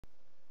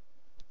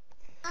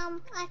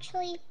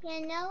Actually,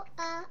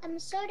 I'm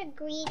sort of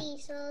greedy,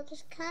 so I'll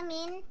just come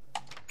in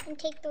and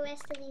take the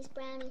rest of these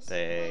brownies.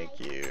 Thank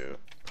Bye. you.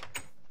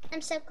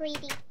 I'm so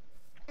greedy.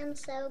 I'm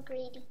so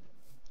greedy.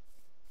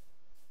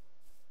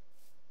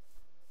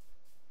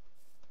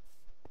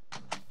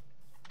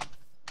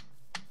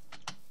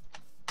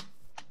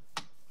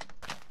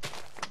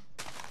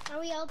 Are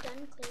we all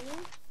done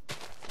cleaning?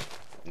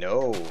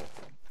 No.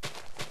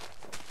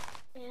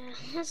 Yeah,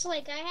 it's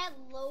like I had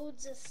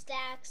loads of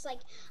stacks. Like,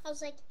 I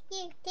was like,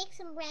 here, take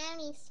some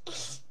brownies.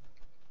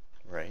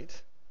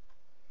 Right.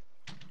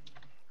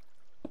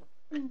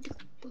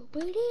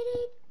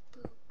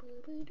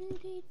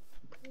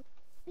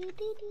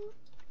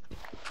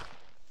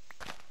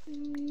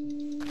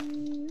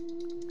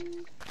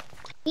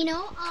 You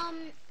know,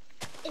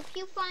 if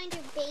you find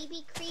a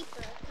baby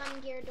creeper,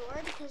 come to your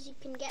door because you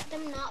can get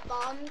them, not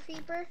bomb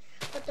creeper,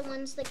 but the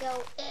ones that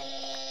go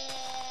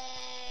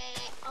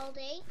all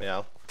day.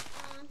 Yeah.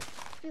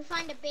 If you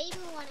find a baby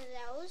one of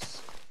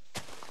those,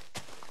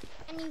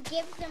 and you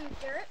give them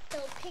dirt,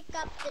 they'll pick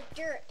up the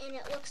dirt, and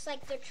it looks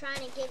like they're trying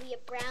to give you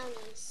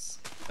brownies.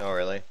 Oh,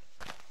 really?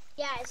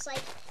 Yeah, it's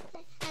like,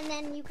 and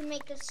then you can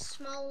make this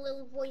small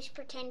little voice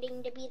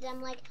pretending to be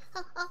them, like,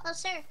 oh,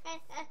 sir,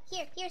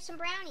 here's some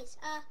brownies.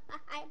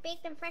 I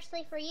baked them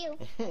freshly for you.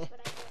 That's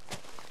what I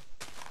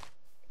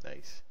did.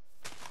 Nice.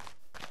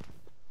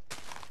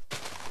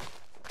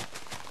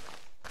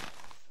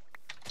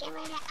 Get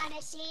rid of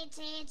other seeds.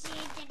 I'm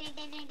breaking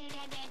the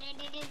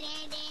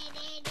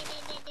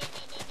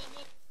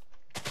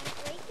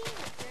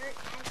dirt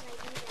as I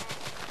do that.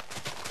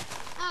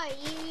 Oh, are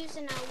you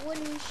using a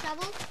wooden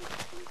shovel?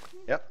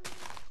 Yep.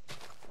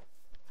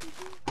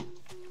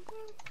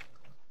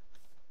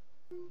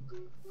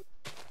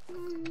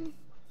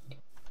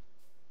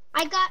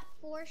 I got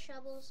 4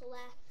 shovels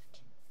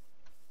left.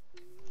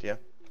 Yeah.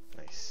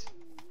 Nice.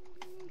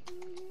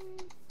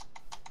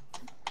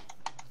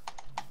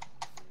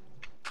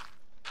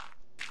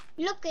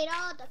 Look at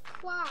all the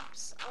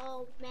crops.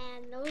 Oh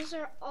man, those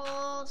are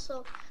all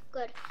so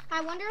good.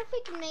 I wonder if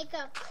we can make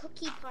a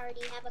cookie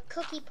party, have a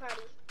cookie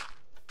party.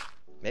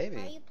 Maybe.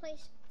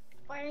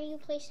 Why are you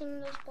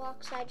placing those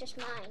blocks I just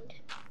mined?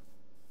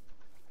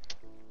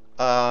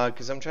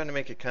 Because I'm trying to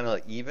make it kind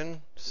of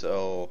even,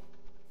 so...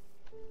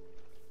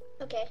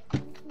 Okay.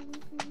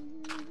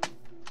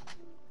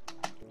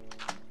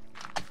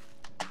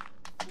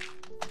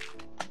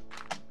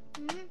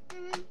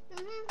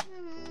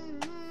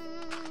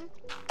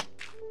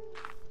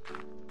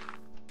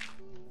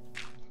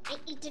 I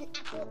eat an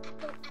apple.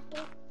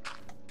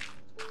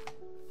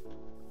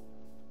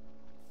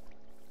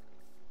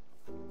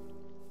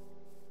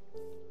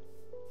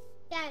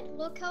 Dad,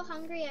 look how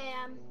hungry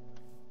I am.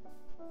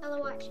 Hello,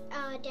 watch.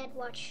 Dad,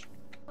 watch.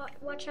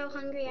 Watch how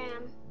hungry I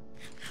am.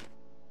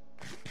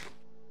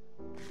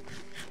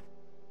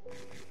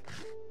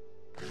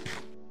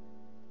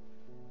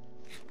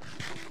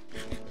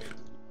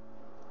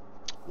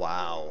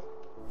 Wow.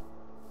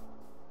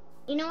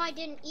 You know, I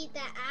didn't eat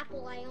that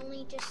apple. I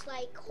only just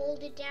like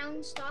hold it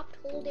down, stopped,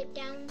 hold it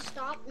down,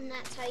 stop, and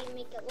that's how you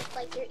make it look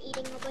like you're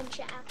eating a bunch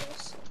of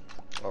apples.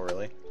 Oh,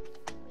 really?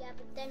 Yeah,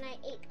 but then I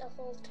ate the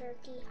whole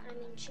turkey. I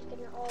mean chicken,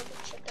 all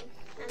the chicken.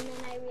 And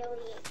then I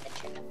really ate the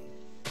chicken.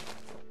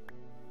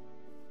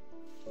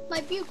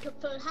 My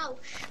beautiful house.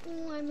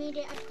 Oh, I made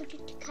it. I put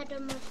it together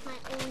with my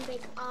own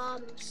big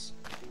arms.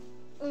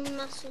 Own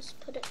muscles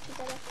put it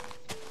together.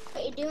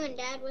 What you doing,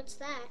 Dad? What's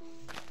that?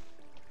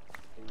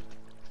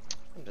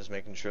 I'm just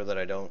making sure that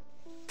I don't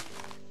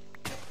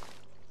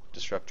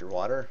disrupt your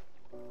water.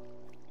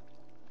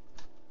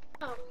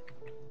 Oh.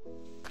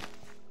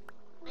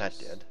 That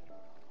did.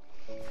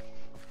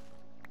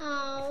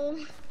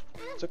 Oh.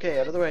 It's okay,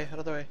 out of the way, out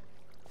of the way.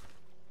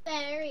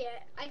 There,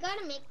 yeah. I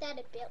gotta make that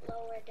a bit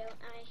lower, don't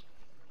I?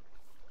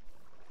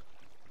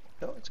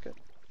 No, it's good.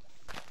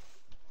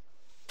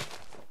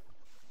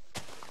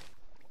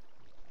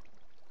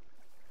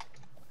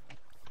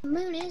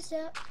 Moon is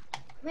up,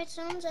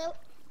 redstone's out.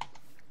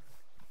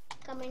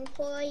 Coming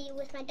for you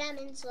with my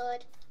diamond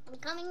sword. I'm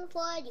coming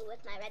for you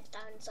with my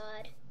redstone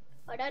sword.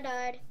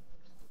 Or-da-dard.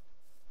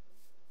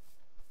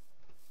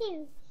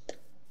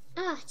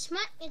 Ah, it's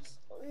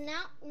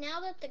now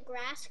that the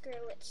grass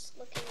grew, it's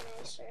looking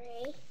nicer,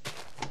 hey?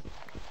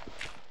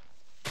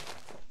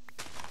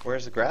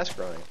 Where's the grass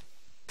growing?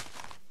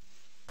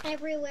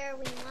 Everywhere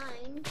we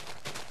mine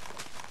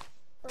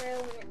grew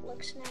and it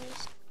looks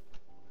nice.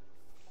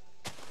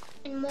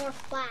 And more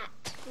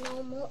flat,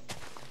 no more.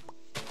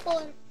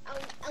 Well,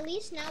 at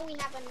least now we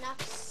have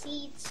enough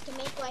seeds to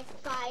make like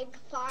 5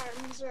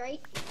 farms,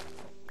 right?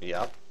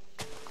 Yep.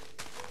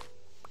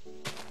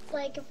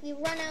 Like if we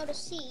run out of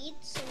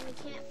seeds and we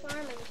can't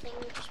farm anything,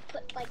 we just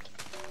put like,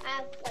 I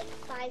have like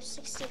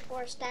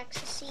 564 stacks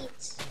of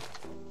seeds.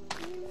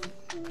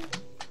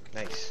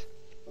 Nice.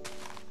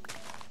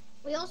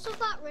 We also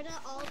got rid of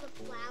all the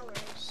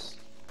flowers.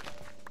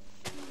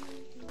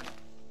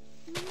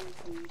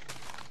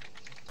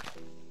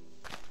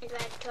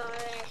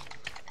 Inventory.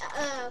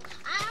 I'm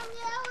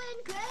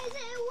going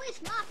crazy with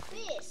my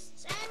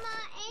fists and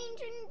my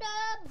ancient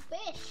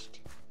beast.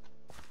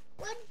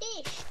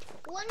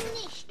 one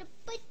niche to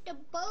put the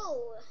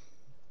bow.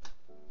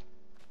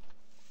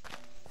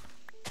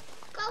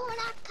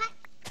 Gonna cut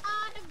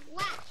all the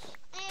grass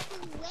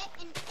everywhere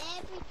and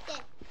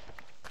everything.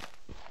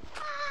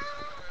 Cut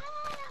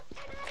all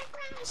the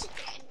grass.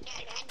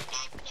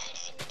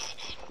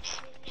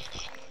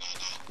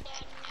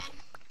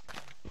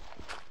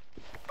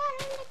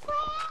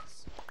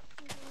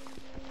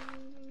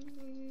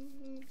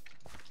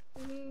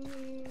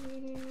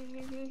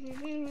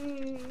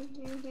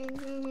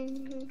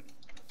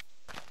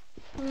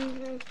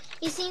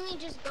 You see me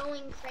just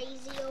going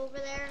crazy over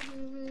there?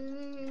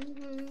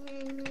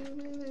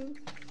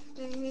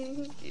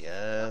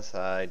 Yes,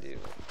 I do.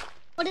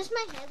 What does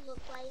my head look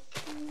like?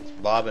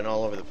 Bobbing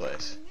all over the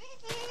place.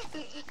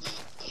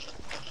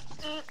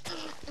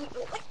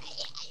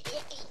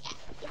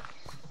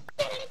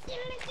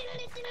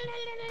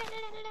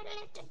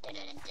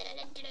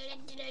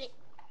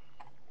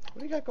 What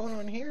do you got going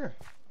on here?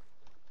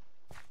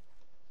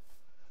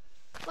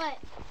 What?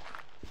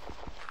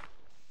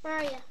 Where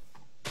are you?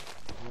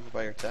 I'm over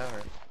by your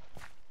tower.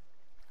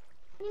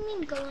 What do you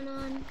mean going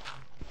on?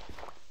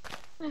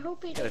 I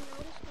hope you didn't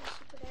notice my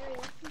secret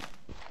area.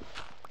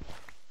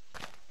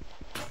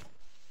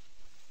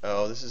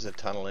 Oh, this is a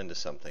tunnel into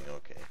something.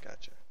 Okay,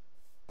 gotcha.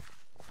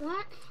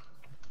 What?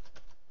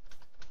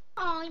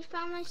 Oh, you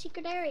found my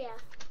secret area.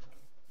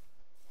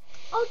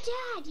 Oh,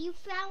 Dad, you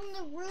found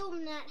the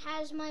room that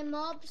has my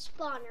mob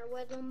spawner,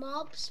 where the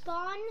mobs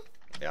spawn?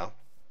 Yeah.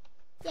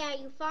 Yeah,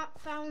 you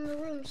found the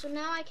room, so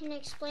now I can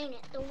explain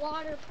it. The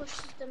water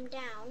pushes them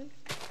down.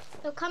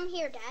 So come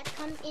here, Dad.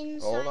 Come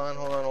inside. Hold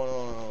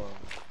on.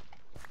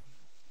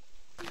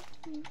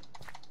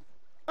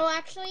 Oh,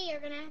 actually,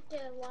 you're gonna have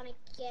to want to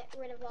get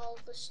rid of all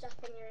of the stuff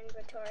in your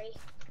inventory.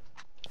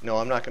 No,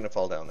 I'm not going to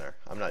fall down there.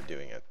 I'm not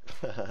doing it.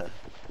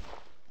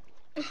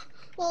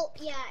 Well,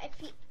 yeah,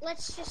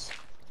 let's just...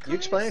 You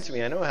explain it to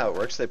me. I know how it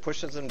works. They push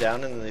them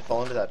down and then they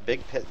fall into that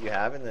big pit you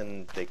have and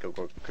then they go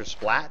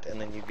splat and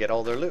then you get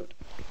all their loot.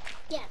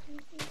 Yeah.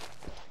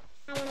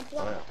 I want to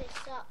block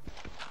this up.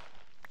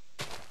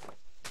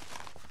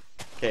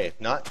 Okay,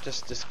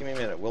 just give me a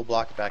minute. We'll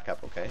block it back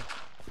up, okay?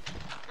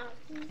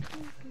 I'm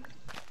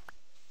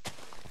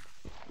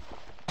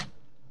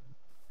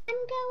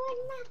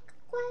going back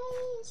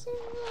crazy.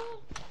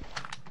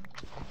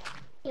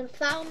 You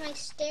found my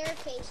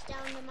staircase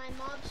down to my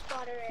mob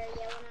spotter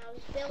area when I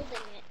was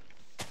building it.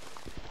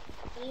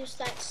 I used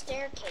that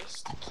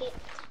staircase to keep...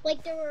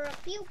 Like, there were a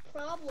few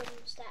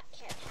problems that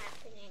kept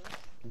happening.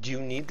 Do you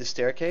need the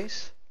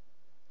staircase?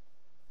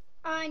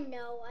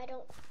 No, I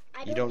don't.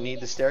 You don't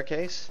need the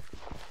staircase?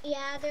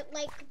 Yeah,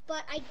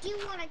 but I do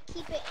want to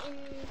keep it in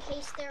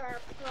case there are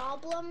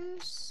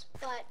problems,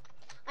 but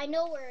I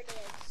know where it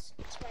is.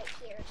 It's right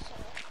here, so...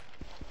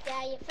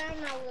 Yeah, you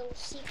found my little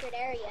secret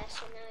area,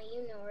 so now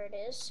you know where it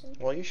is.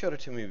 Well, you showed it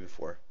to me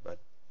before, but...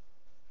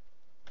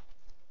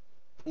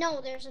 No,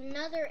 there's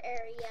another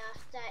area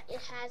that it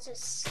has a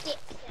stick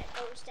that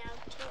goes down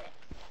to it.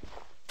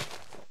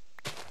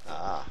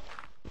 Ah.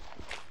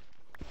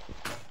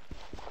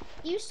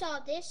 You saw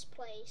this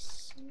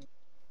place.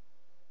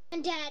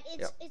 And Dad,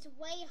 it's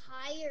way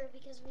higher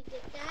because we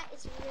did that.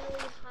 It's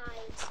really high.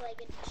 It's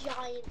like a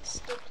giant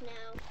stick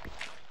now.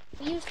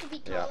 We used to be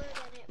taller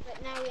than it,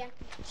 but now we have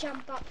to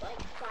jump up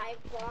like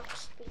 5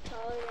 blocks to be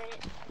taller than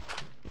it.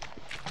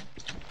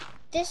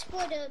 This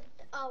would have...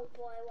 Oh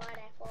boy, why'd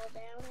I fall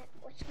down it?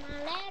 What's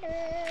my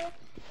ladder?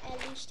 At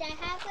least I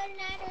have a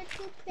ladder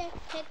to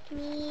protect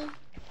me.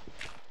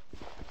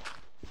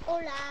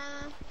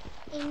 Hola.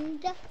 In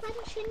the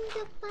function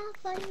of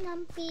Papa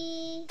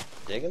Lumpy.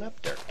 Digging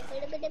up dirt.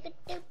 Gonna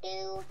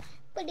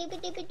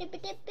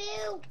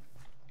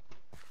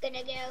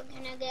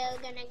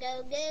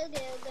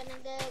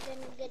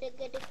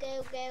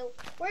go.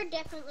 We're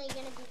definitely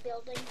gonna be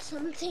building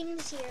some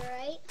things here,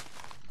 right?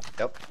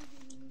 Yep.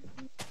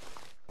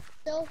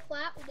 So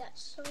flat, we got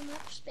so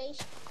much space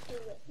to do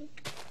it.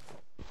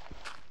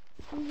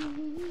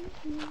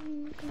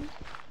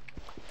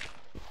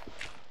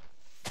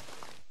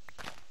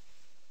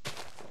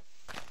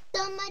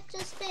 So much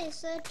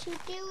space to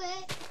do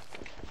it.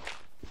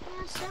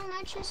 Yeah, so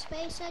much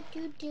space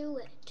to do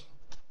it.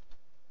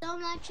 So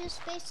much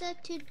space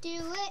to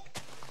do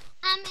it.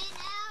 I'm in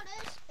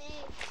outer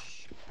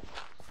space.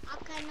 How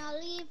can I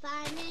believe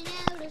I'm in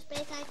outer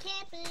space? I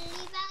can't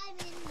believe I'm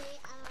in the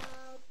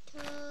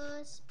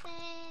outer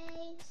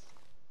space.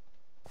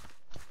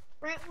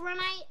 Right when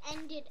I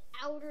ended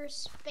outer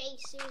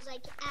space, it was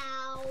like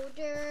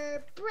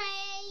outer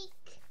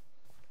break.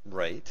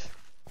 Right.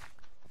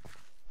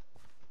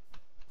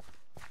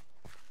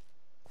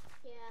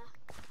 Yeah.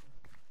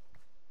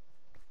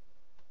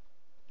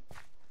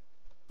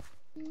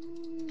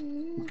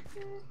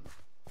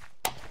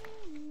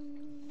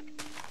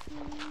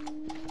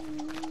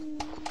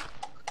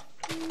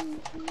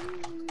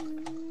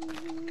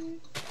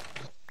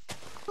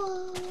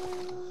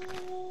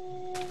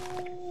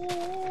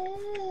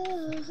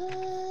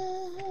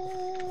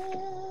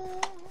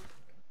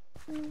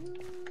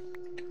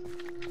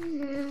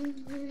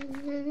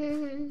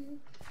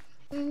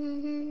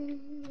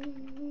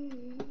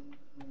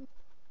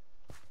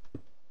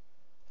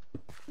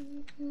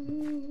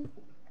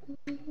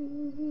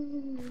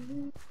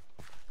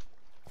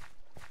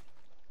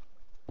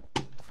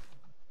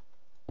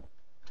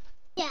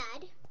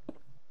 Dad?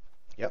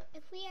 Yep.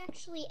 If we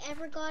actually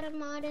ever got a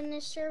mod in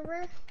this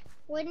server,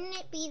 wouldn't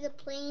it be the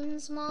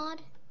plains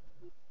mod?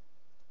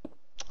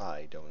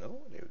 I don't know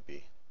what it would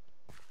be.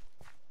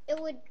 It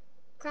would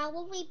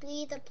probably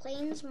be the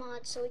plains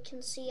mod so we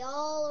can see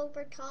all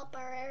over top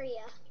our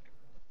area.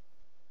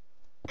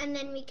 And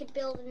then we could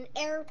build an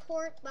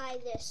airport by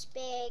this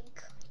big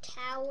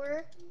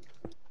tower.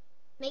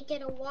 Make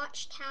it a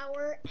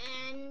watchtower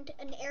and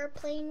an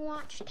airplane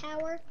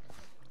watchtower.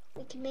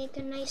 We can make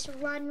a nice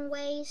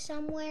runway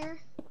somewhere.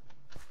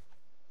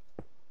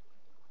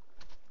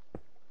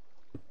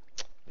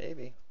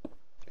 Maybe.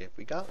 If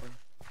we got one.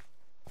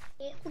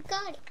 Yeah, we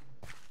got it.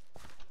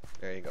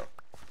 There you go.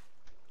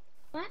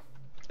 What?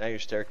 Now your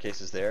staircase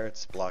is there.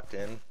 It's blocked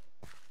in.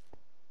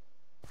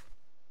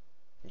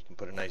 You can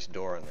put a nice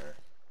door in there.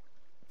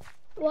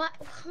 What?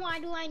 Why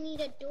do I need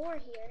a door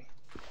here?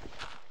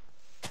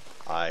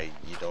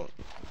 You don't.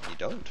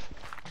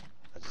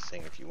 I was just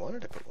saying if you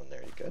wanted to put one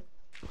there, you could.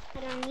 I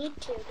don't need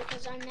to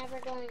because I'm never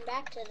going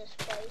back to this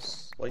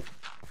place. Wait.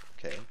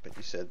 Okay, but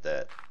you said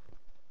that.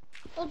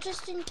 Well,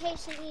 just in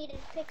case it needed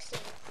fixing.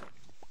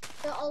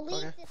 So I'll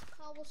leave Okay. this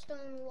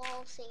cobblestone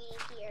wall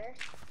thingy here.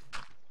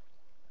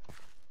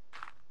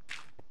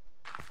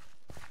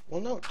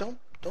 Well,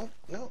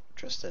 no,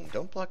 Tristan,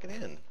 don't block it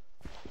in.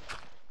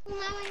 Well,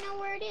 now I know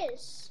where it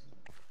is.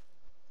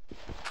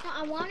 No,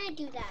 I want to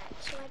do that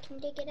so I can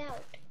dig it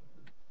out.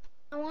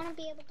 I want to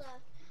be able to.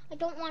 I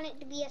don't want it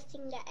to be a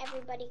thing that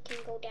everybody can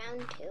go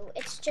down to.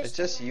 It's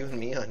just you and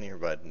me on here,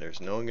 bud.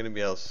 There's no one gonna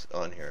be else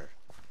on here.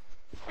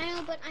 I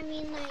know, but I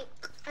mean,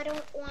 like, I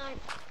don't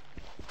want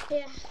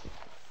to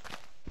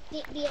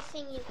be a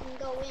thing you can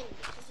go in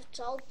because it's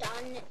all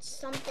done. It's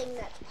something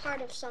that's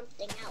part of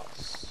something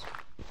else.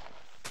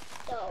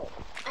 So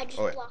I just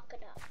block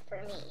it up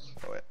for me.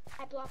 Oh wait.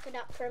 I block it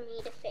up for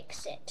me to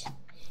fix it.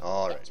 It's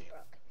Alrighty. broken.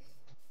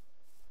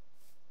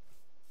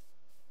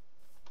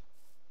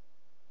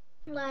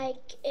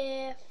 Like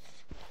if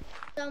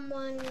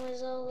someone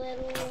was a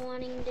little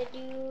wanting to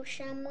do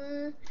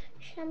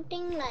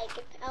something, like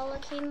if Ella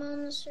came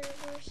on the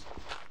servers,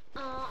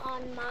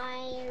 on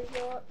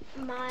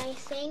my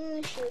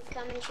thing, she would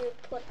come and she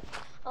would put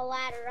a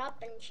ladder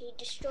up and she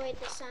destroyed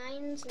the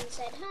signs and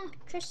said, huh,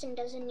 Tristan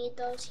doesn't need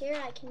those here,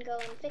 I can go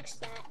and fix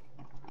that.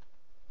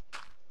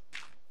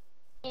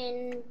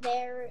 In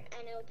there,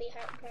 and it would be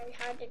very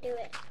hard to do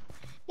it.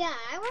 Yeah,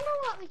 I wonder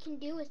what we can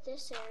do with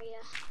this area.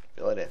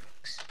 Fill it in.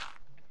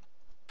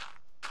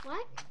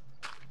 What?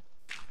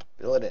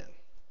 Fill it in.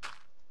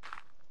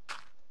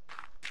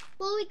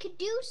 Well, we could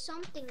do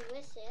something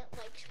with it,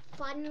 like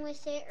fun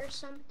with it or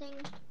something.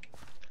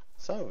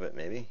 Some of it,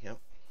 maybe. Yep.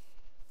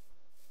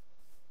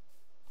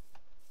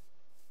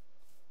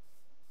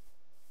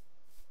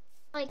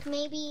 Like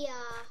maybe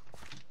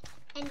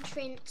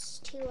entrance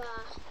to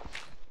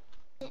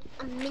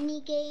a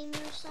mini game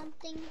or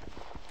something.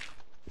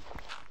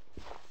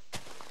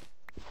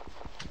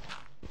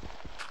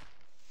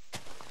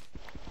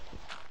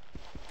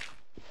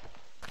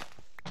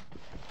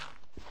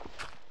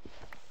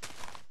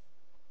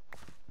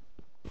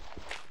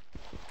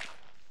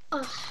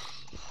 Ugh.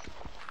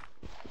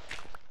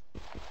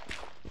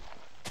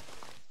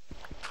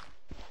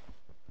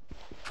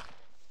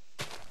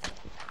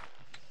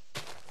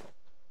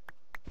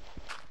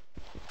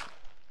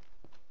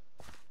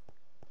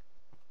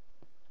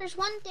 There's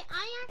one thing,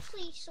 I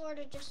actually sort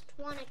of just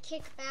want to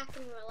kick back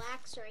and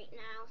relax right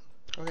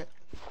now. Okay.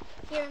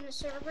 Here in the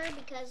server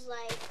because,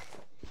 like,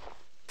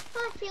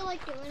 I feel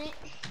like doing it.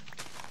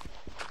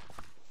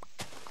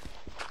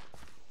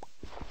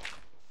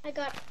 I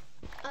got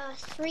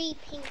 3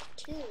 pink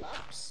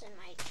tulips in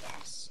my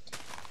chest.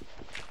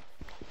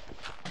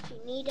 If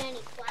you need any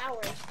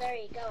flowers, there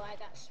you go. I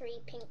got 3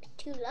 pink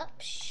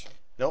tulips.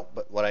 Nope,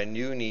 but what I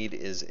do need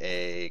is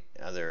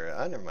other.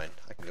 Never mind.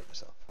 I can do it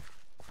myself.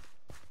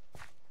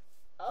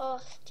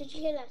 Oh, did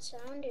you hear that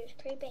sound? It was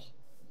creepy.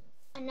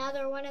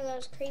 Another one of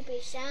those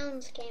creepy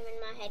sounds came in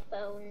my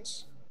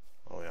headphones.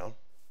 Oh yeah.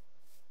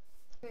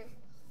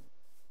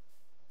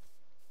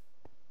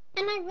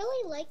 And I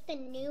really like the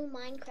new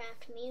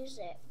Minecraft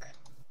music.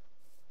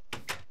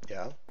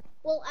 Yeah.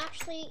 Well,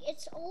 actually,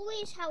 it's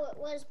always how it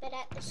was, but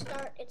at the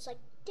start, it's like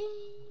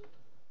din,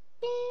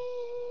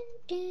 din,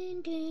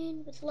 din,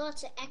 din, with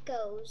lots of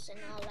echoes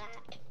and all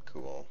that.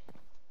 Cool.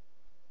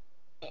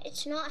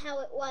 It's not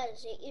how it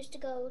was. It used to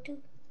go do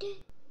do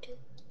do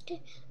do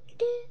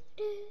do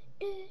do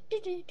do do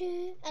do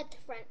do at the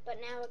front, but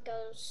now it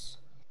goes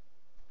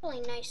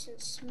really nice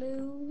and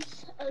smooth,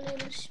 a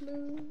little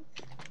smooth,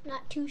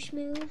 not too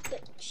smooth,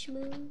 but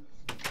smooth.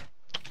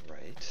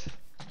 Right.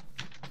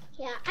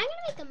 Yeah, I'm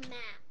gonna make a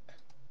map,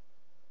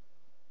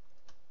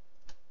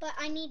 but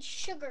I need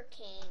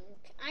sugarcane.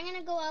 I'm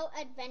gonna go out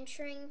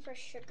adventuring for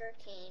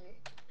sugarcane,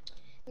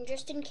 and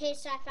just in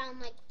case I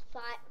find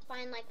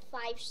like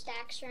 5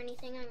 stacks or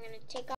anything, I'm gonna take